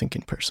any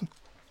thinking person.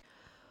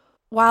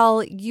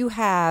 While you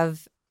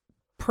have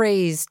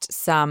praised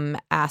some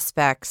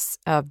aspects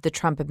of the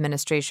Trump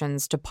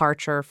administration's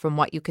departure from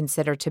what you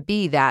consider to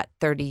be that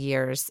 30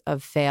 years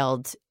of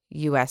failed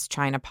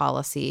U.S.-China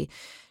policy,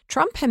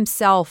 Trump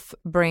himself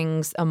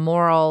brings a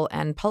moral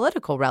and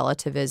political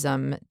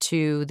relativism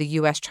to the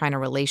U.S.-China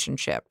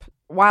relationship.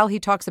 While he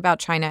talks about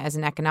China as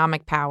an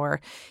economic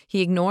power,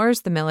 he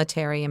ignores the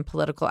military and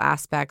political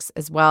aspects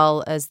as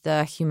well as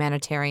the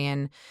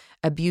humanitarian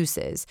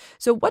abuses.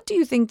 So what do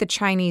you think the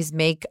Chinese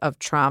make of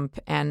Trump,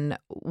 and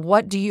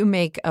what do you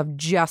make of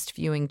just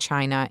viewing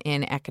China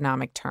in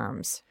economic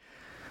terms?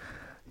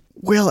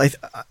 Well,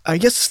 I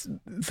guess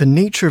the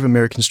nature of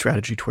American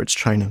strategy towards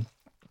China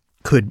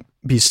could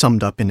be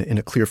summed up in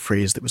a clear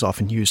phrase that was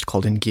often used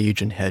called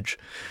engage and hedge.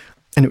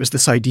 And it was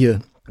this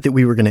idea that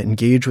we were going to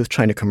engage with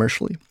China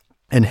commercially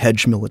and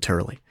hedge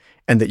militarily,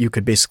 and that you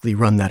could basically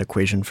run that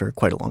equation for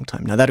quite a long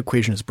time. Now, that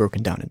equation is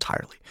broken down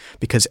entirely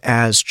because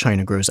as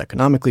China grows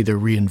economically, they're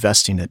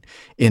reinvesting it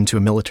into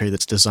a military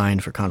that's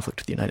designed for conflict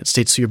with the United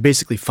States. So you're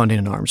basically funding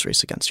an arms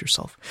race against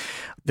yourself.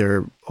 There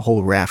are a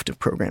whole raft of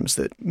programs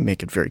that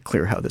make it very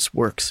clear how this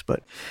works,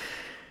 but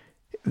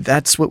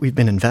that's what we've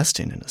been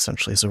investing in,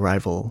 essentially, as a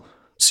rival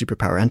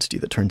superpower entity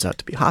that turns out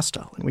to be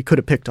hostile. And we could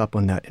have picked up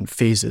on that in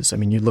phases. I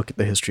mean, you look at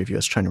the history of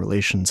U.S.-China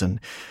relations, and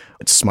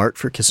it's smart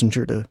for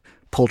Kissinger to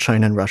pull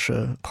China and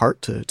Russia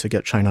apart to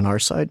get China on our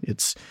side.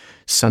 It's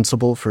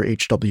sensible for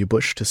H.W.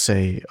 Bush to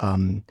say,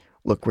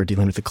 look, we're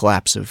dealing with the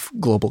collapse of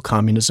global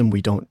communism.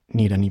 We don't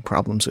need any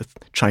problems with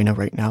China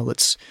right now.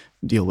 Let's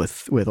deal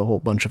with a whole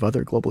bunch of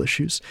other global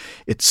issues.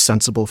 It's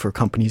sensible for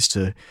companies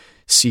to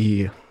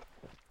see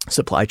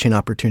supply chain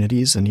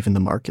opportunities and even the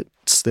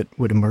markets that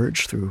would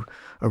emerge through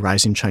a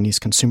rising Chinese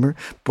consumer.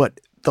 But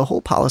the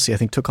whole policy, I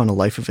think, took on a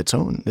life of its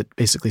own that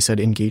basically said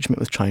engagement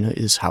with China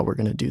is how we're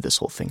going to do this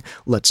whole thing.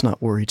 Let's not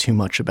worry too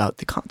much about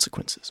the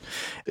consequences.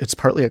 It's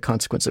partly a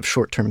consequence of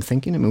short-term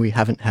thinking. I mean, we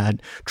haven't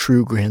had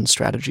true grand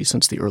strategy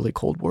since the early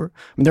Cold War.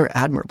 I mean, there are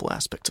admirable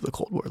aspects of the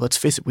Cold War. Let's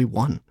face it, we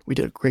won. We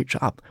did a great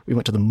job. We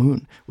went to the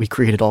moon. We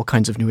created all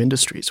kinds of new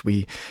industries.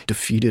 We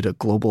defeated a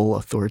global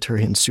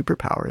authoritarian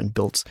superpower and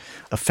built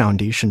a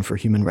foundation for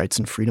human rights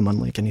and freedom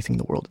unlike anything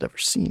the world had ever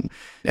seen.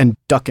 And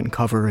duck and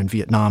cover in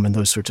Vietnam and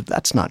those sorts of,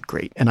 that's not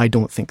great. And I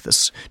don't think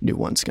this new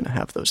one's going to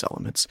have those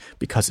elements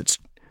because it's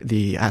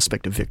the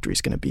aspect of victory is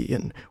going to be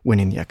in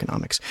winning the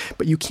economics.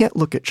 But you can't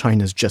look at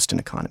China as just an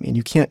economy, and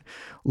you can't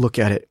look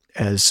at it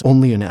as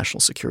only a national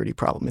security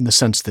problem in the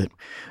sense that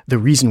the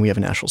reason we have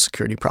a national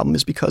security problem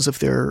is because of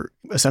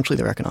essentially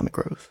their economic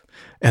growth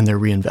and their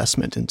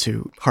reinvestment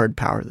into hard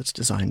power that's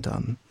designed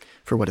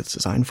for what it's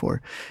designed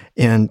for.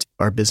 And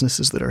our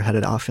businesses that are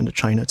headed off into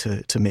China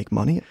to make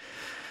money.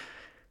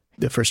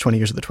 The first 20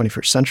 years of the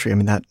 21st century, I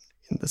mean,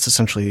 that's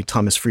essentially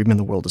Thomas Friedman,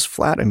 the world is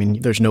flat. I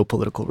mean, there's no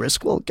political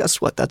risk. Well,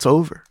 guess what? That's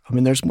over. I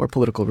mean, there's more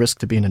political risk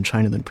to being in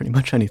China than pretty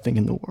much anything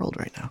in the world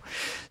right now.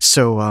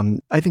 So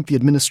I think the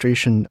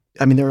administration,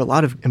 I mean, there are a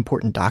lot of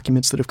important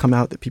documents that have come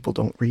out that people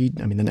don't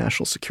read. I mean, the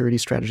national security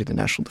strategy, the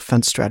national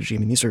defense strategy. I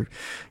mean, these are,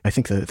 I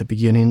think, the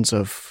beginnings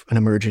of an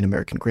emerging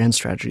American grand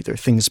strategy. There are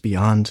things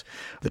beyond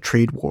the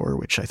trade war,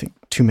 which I think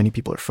too many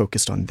people are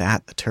focused on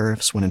that, the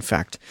tariffs, when in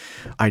fact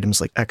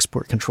items like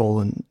export control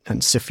and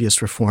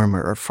CFIUS reform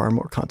are far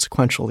more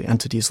consequential. The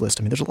entities list.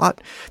 I mean, there's a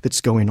lot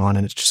that's going on,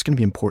 and it's just going to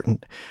be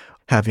important,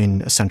 having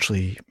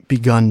essentially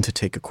begun to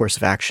take a course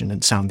of action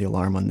and sound the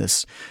alarm on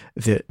this,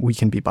 that we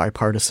can be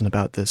bipartisan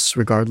about this,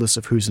 regardless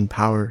of who's in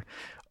power.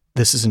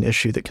 This is an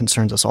issue that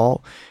concerns us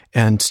all,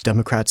 and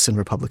Democrats and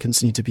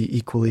Republicans need to be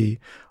equally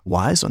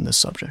wise on this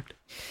subject.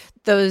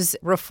 Those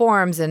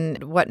reforms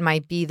and what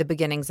might be the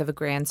beginnings of a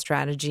grand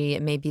strategy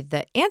may be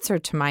the answer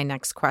to my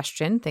next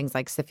question, things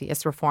like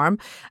CFIUS reform,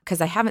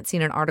 because I haven't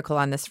seen an article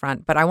on this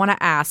front. But I want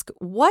to ask,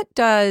 what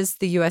does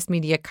the U.S.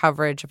 media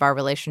coverage of our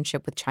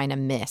relationship with China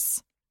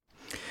miss?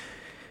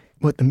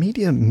 What the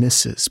media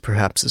misses,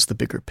 perhaps, is the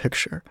bigger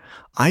picture.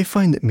 I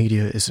find that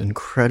media is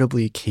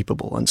incredibly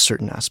capable on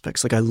certain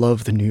aspects. Like, I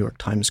love the New York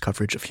Times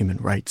coverage of human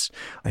rights.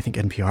 I think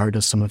NPR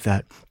does some of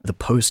that. The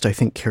Post, I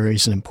think,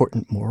 carries an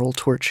important moral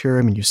torch here.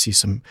 I mean, you see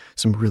some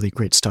really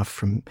great stuff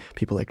from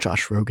people like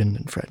Josh Rogin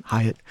and Fred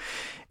Hyatt.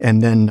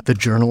 And then the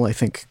Journal, I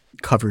think,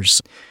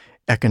 covers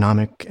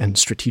economic and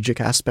strategic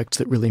aspects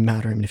that really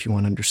matter. I mean, if you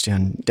want to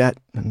understand debt,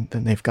 then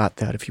they've got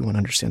that. If you want to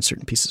understand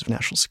certain pieces of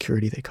national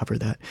security, they cover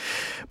that.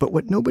 But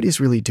what nobody's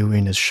really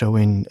doing is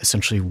showing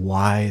essentially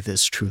why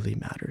this truly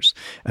matters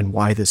and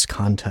why this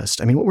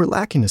contest. I mean, what we're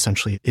lacking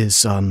essentially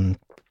is a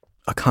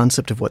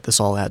concept of what this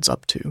all adds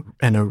up to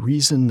and a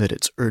reason that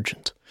it's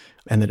urgent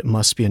and that it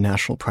must be a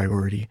national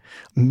priority.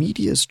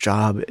 Media's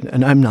job,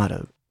 and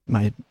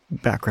my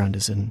background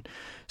is in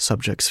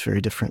subjects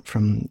very different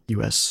from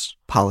U.S.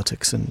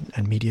 politics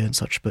and media and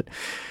such, but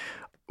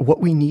what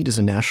we need is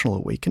a national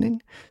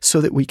awakening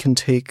so that we can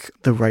take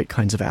the right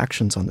kinds of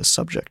actions on this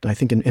subject. And I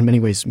think in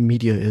many ways,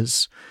 media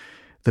is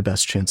the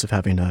best chance of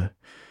having a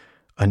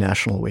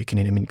national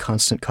awakening. I mean,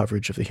 constant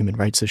coverage of the human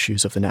rights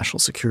issues, of the national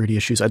security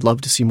issues. I'd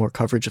love to see more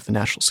coverage of the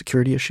national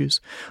security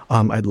issues.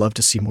 I'd love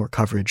to see more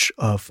coverage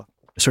of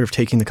sort of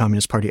taking the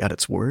Communist Party at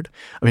its word.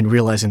 I mean,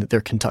 realizing that they're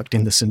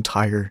conducting this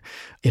entire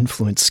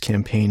influence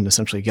campaign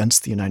essentially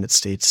against the United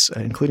States,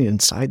 including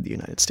inside the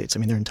United States. I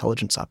mean, their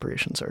intelligence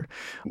operations are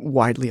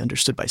widely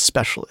understood by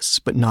specialists,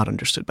 but not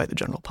understood by the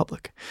general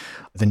public.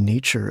 The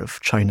nature of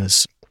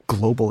China's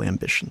global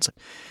ambitions.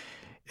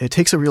 It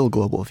takes a real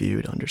global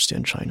view to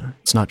understand China.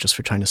 It's not just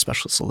for China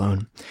specialists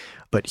alone,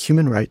 but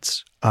human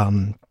rights,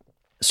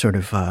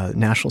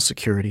 national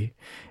security,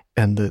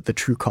 and the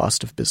true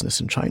cost of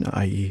business in China,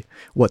 i.e.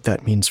 what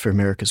that means for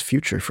America's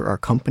future, for our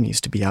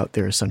companies to be out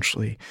there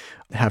essentially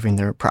having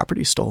their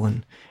property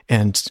stolen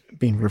and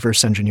being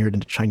reverse engineered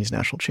into Chinese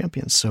national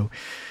champions. So,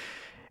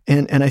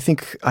 and I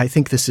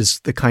think this is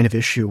the kind of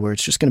issue where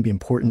it's just going to be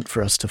important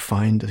for us to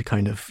find a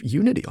kind of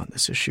unity on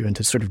this issue and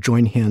to sort of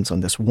join hands on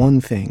this one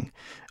thing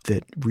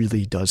that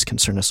really does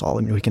concern us all.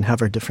 I mean, we can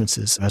have our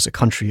differences as a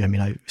country. I mean,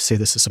 I say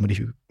this as somebody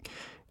who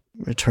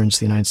returns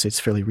to the United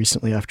States fairly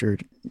recently after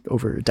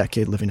over a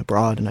decade living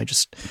abroad. And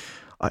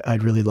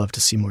I'd really love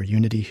to see more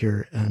unity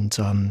here. And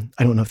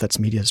I don't know if that's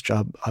media's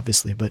job,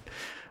 obviously, but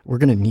we're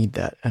going to need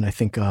that. And I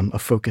think a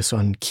focus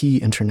on key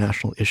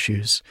international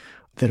issues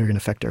that are going to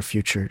affect our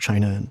future,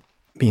 China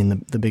being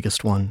the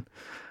biggest one,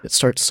 it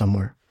starts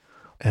somewhere.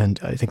 And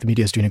I think the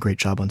media is doing a great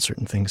job on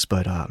certain things,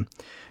 but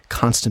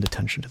constant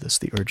attention to this,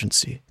 the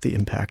urgency, the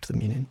impact, the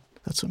meaning.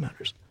 That's what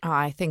matters.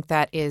 I think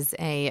that is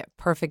a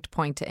perfect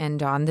point to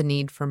end on, the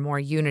need for more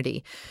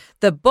unity.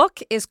 The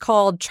book is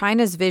called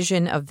China's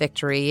Vision of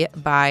Victory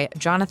by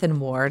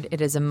Jonathan Ward.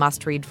 It is a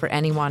must-read for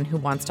anyone who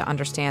wants to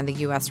understand the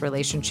U.S.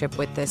 relationship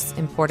with this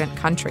important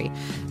country.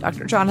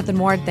 Dr. Jonathan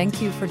Ward,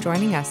 thank you for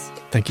joining us.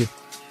 Thank you.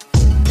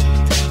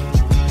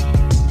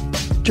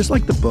 Just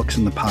like the books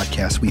and the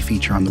podcasts we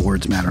feature on the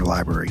Words Matter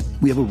library,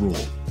 we have a rule.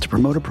 To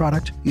promote a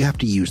product, you have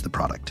to use the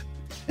product.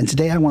 And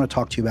today I want to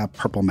talk to you about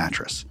Purple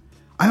Mattress.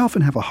 I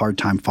often have a hard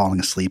time falling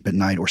asleep at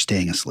night or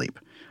staying asleep.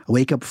 I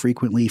wake up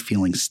frequently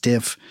feeling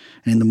stiff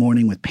and in the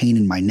morning with pain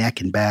in my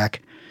neck and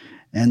back.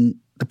 And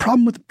the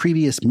problem with the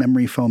previous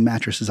memory foam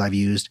mattresses I've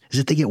used is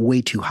that they get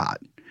way too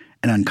hot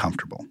and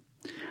uncomfortable.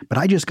 But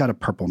I just got a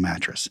Purple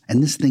mattress,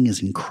 and this thing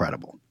is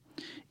incredible.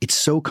 It's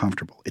so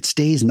comfortable. It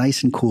stays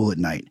nice and cool at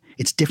night.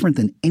 It's different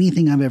than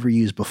anything I've ever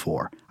used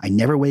before. I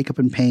never wake up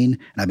in pain,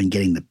 and I've been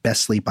getting the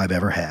best sleep I've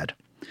ever had.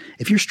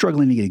 If you're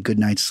struggling to get a good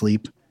night's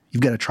sleep,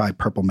 you've got to try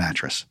Purple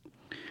mattress.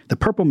 The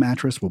Purple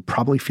mattress will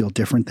probably feel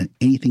different than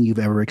anything you've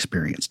ever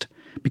experienced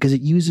because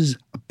it uses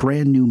a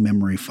brand new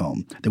memory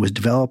foam that was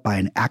developed by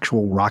an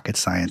actual rocket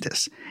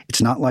scientist.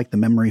 It's not like the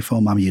memory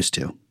foam I'm used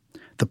to.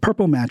 The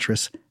Purple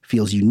mattress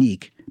feels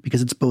unique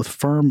because it's both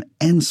firm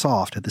and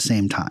soft at the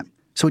same time.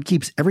 So it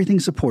keeps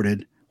everything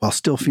supported while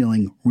still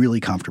feeling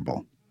really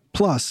comfortable.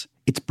 Plus,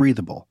 it's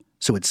breathable,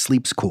 so it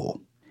sleeps cool.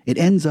 It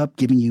ends up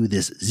giving you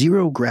this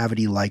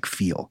zero-gravity-like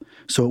feel,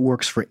 so it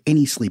works for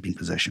any sleeping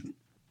position.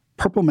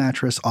 Purple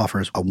Mattress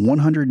offers a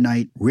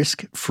 100-night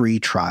risk-free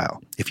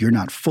trial. If you're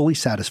not fully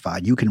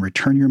satisfied, you can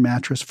return your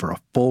mattress for a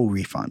full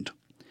refund.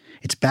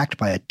 It's backed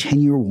by a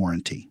 10-year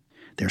warranty.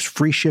 There's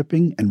free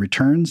shipping and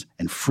returns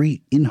and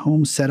free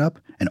in-home setup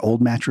and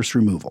old mattress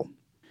removal.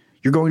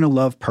 You're going to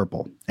love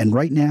Purple, and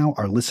right now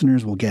our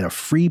listeners will get a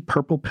free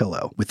Purple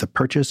pillow with the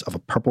purchase of a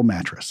Purple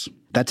mattress.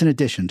 That's in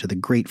addition to the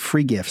great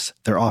free gifts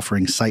they're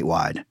offering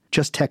site-wide.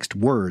 Just text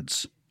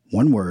WORDS,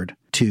 one word,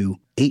 to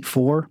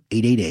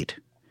 84888.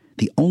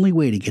 The only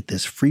way to get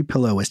this free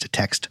pillow is to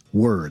text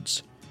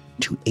WORDS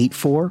to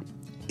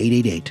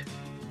 84888.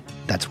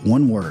 That's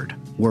one word,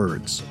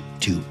 WORDS,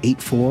 to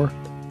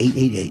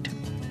 84888.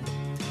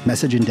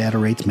 Message and data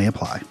rates may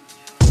apply.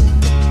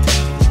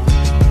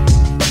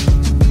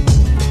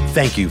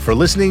 Thank you for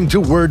listening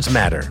to Words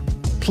Matter.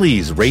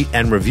 Please rate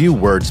and review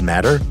Words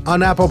Matter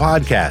on Apple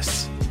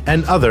Podcasts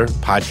and other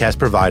podcast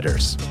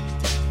providers.